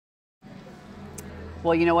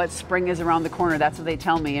Well, you know what? Spring is around the corner. That's what they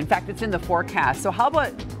tell me. In fact, it's in the forecast. So how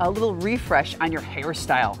about a little refresh on your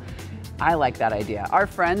hairstyle? I like that idea. Our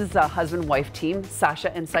friends, husband-wife team,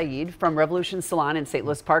 Sasha and Saeed from Revolution Salon in St.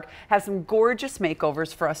 Louis Park, have some gorgeous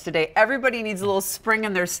makeovers for us today. Everybody needs a little spring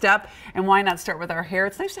in their step, and why not start with our hair?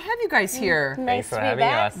 It's nice to have you guys here. Nice to be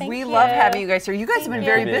back. We love having you guys here. You guys have been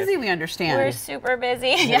very busy, we understand. We're super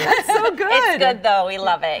busy. That's so good. It's good though. We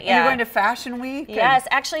love it. Yeah. You're going to Fashion Week? Yes,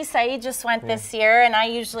 actually Saeed just went this year, and I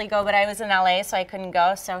usually go, but I was in LA, so I couldn't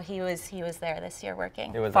go. So he was there this year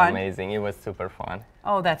working. It was amazing. It was super fun.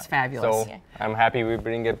 Oh, that's fabulous. So I'm happy we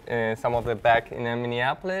bring some of it back in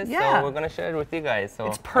Minneapolis. Yeah. So we're going to share it with you guys. So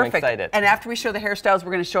it's perfect. I'm excited. And after we show the hairstyles,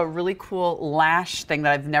 we're going to show a really cool lash thing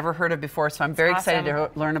that I've never heard of before. So I'm very excited to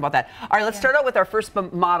learn about that. All right, let's start out with our first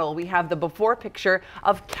model. We have the before picture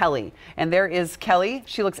of Kelly. And there is Kelly.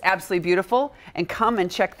 She looks absolutely beautiful. And come and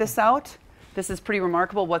check this out. This is pretty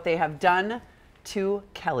remarkable what they have done to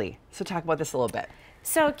Kelly. So talk about this a little bit.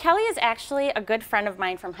 So Kelly is actually a good friend of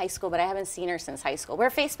mine from high school, but I haven't seen her since high school. We're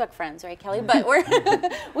Facebook friends, right, Kelly? But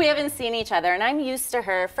we haven't seen each other, and I'm used to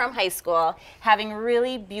her from high school having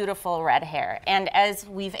really beautiful red hair. And as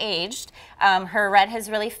we've aged, her red has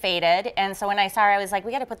really faded, and so when I saw her, I was like,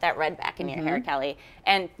 we got to put that red back in your hair, Kelly,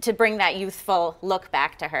 and to bring that youthful look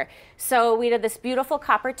back to her. So we did this beautiful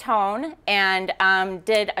copper tone and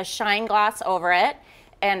did a shine gloss over it.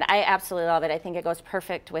 And I absolutely love it. I think it goes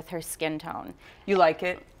perfect with her skin tone. You like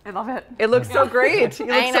it? I love it. It looks so great. You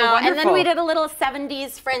look I know. So wonderful. And then we did a little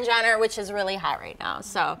 70s fringe on her, which is really hot right now.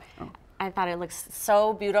 So I thought it looks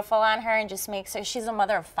so beautiful on her and just makes her, she's a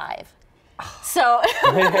mother of 5. So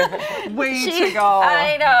way to go.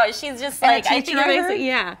 I know. She's just like, I think a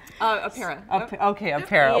para. Okay, a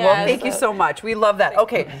para. Yes. Well, thank you so much. We love that.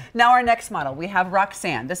 Okay, now our next model. We have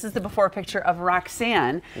Roxanne. This is the before picture of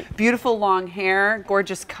Roxanne. Beautiful long hair,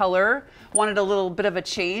 gorgeous color. Wanted a little bit of a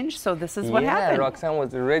change, so this is what happened. Yeah, Roxanne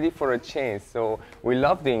was ready for a change. So we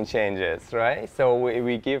love doing changes, right? So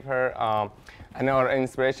we give her, and our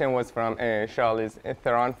inspiration was from Charlize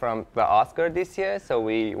Theron from the Oscar this year. So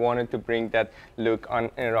we wanted to bring that look on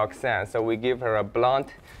Roxanne. So we give her a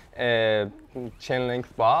blonde chin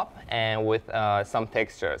length bob and with some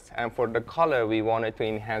textures. And for the color, we wanted to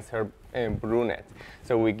enhance her brunette.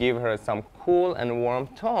 So we give her some cool and warm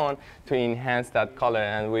tone to enhance that color,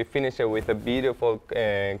 and we finish it with a beautiful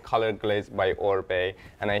color glaze by Orbe,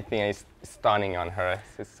 and I think it's stunning on her.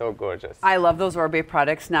 It's so gorgeous. I love those Orbe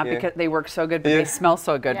products, not because they work so good, but they smell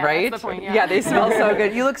so good, right? That's the point, yeah, they smell so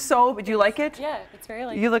good. You look so, do you like it? Yeah, it's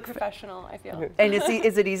very you look professional, I feel. And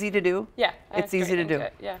is it easy to do? Yeah. It's easy to do.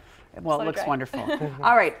 Yeah. Well, it looks wonderful.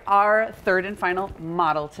 All right, our third and final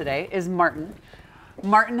model today is Martin.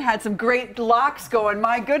 Martin had some great locks going.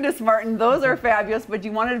 My goodness, Martin, those are fabulous, but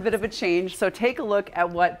you wanted a bit of a change. So take a look at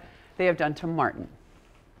what they have done to Martin.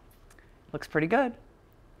 Looks pretty good.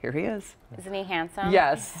 Here he is. Isn't he handsome?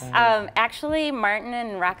 Yes. Actually, Martin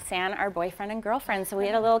and Roxanne are boyfriend and girlfriend, so we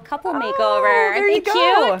had a little couple makeover. There you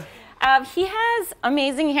go. Cute? He has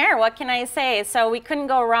amazing hair, what can I say? So we couldn't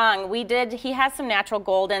go wrong. He has some natural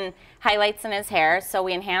golden highlights in his hair, so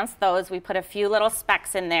we enhanced those. We put a few little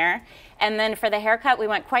specks in there. And then for the haircut, we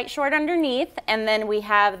went quite short underneath, and then we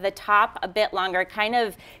have the top a bit longer, kind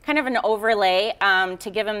of an overlay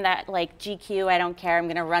to give him that like GQ, I don't care, I'm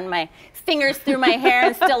gonna run my fingers through my hair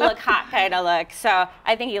and still look hot kind of look. So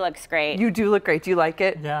I think he looks great. You do look great. Do you like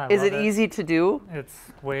it? Yeah, Is it easy to do? It's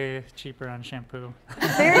way cheaper on shampoo.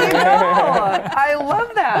 There you go. I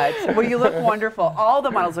love that. Well, you look wonderful. All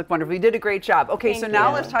the models look wonderful. You did a great job. Okay, so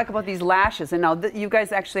now let's talk about these lashes. And now you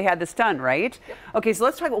guys actually had this done, right? Yep. Okay, so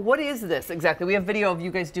let's talk about what is this exactly? We have video of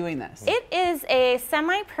you guys doing this. It is a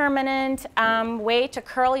semi-permanent way to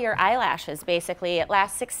curl your eyelashes, basically. It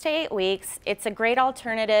lasts 6 to 8 weeks. It's a great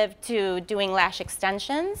alternative to doing lash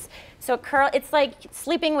extensions. So it's like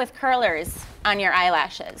sleeping with curlers on your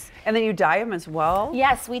eyelashes. And then you dye them as well?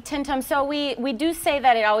 Yes, we tint them. So we do say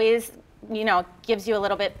that it always, you know, gives you a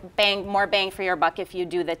little bit more bang for your buck if you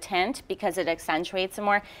do the tint because it accentuates them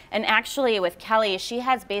more. And actually with Kelly, she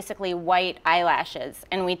has basically white eyelashes,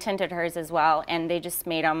 and we tinted hers as well, and they just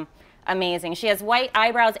made them amazing. She has white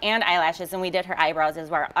eyebrows and eyelashes, and we did her eyebrows as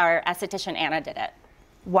well. Our esthetician Anna did it.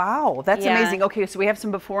 Wow, that's amazing. Okay, so we have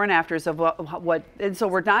some before and afters of what and so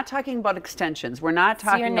we're not talking about extensions. We're not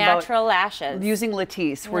talking your about natural lashes. Using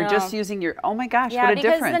Latisse. We're just using your, oh my gosh, yeah, what a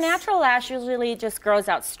difference. Yeah, because the natural lash usually just grows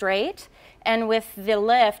out straight. And with the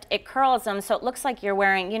lift, it curls them, so it looks like you're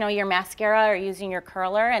wearing, you know, your mascara or using your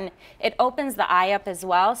curler, and it opens the eye up as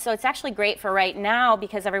well. So it's actually great for right now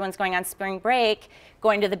because everyone's going on spring break,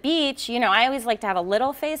 going to the beach. You know, I always like to have a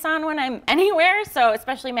little face on when I'm anywhere, so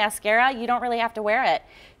especially mascara, you don't really have to wear it.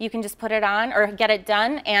 You can just put it on or get it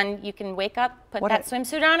done, and you can wake up, put that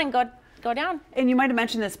swimsuit on, and go down. And you might have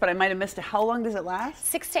mentioned this, but I might have missed it. How long does it last?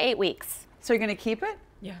 6 to 8 weeks. So you're going to keep it?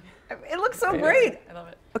 Yeah. It looks so great. I love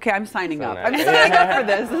it. Okay, I'm signing up. nice. I'm signing up for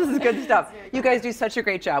this. This is good stuff. You guys do such a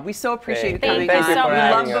great job. We so appreciate you coming Thank you on. so We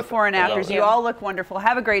much. love before and afters. Thank You you. all look wonderful.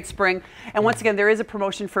 Have a great spring. And once again, there is a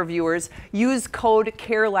promotion for viewers. Use code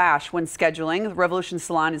KARELASH when scheduling. The Revolution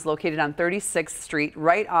Salon is located on 36th Street,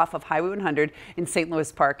 right off of Highway 100 in St. Louis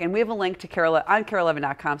Park. And we have a link to KARE on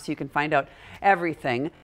KARE11.com so you can find out everything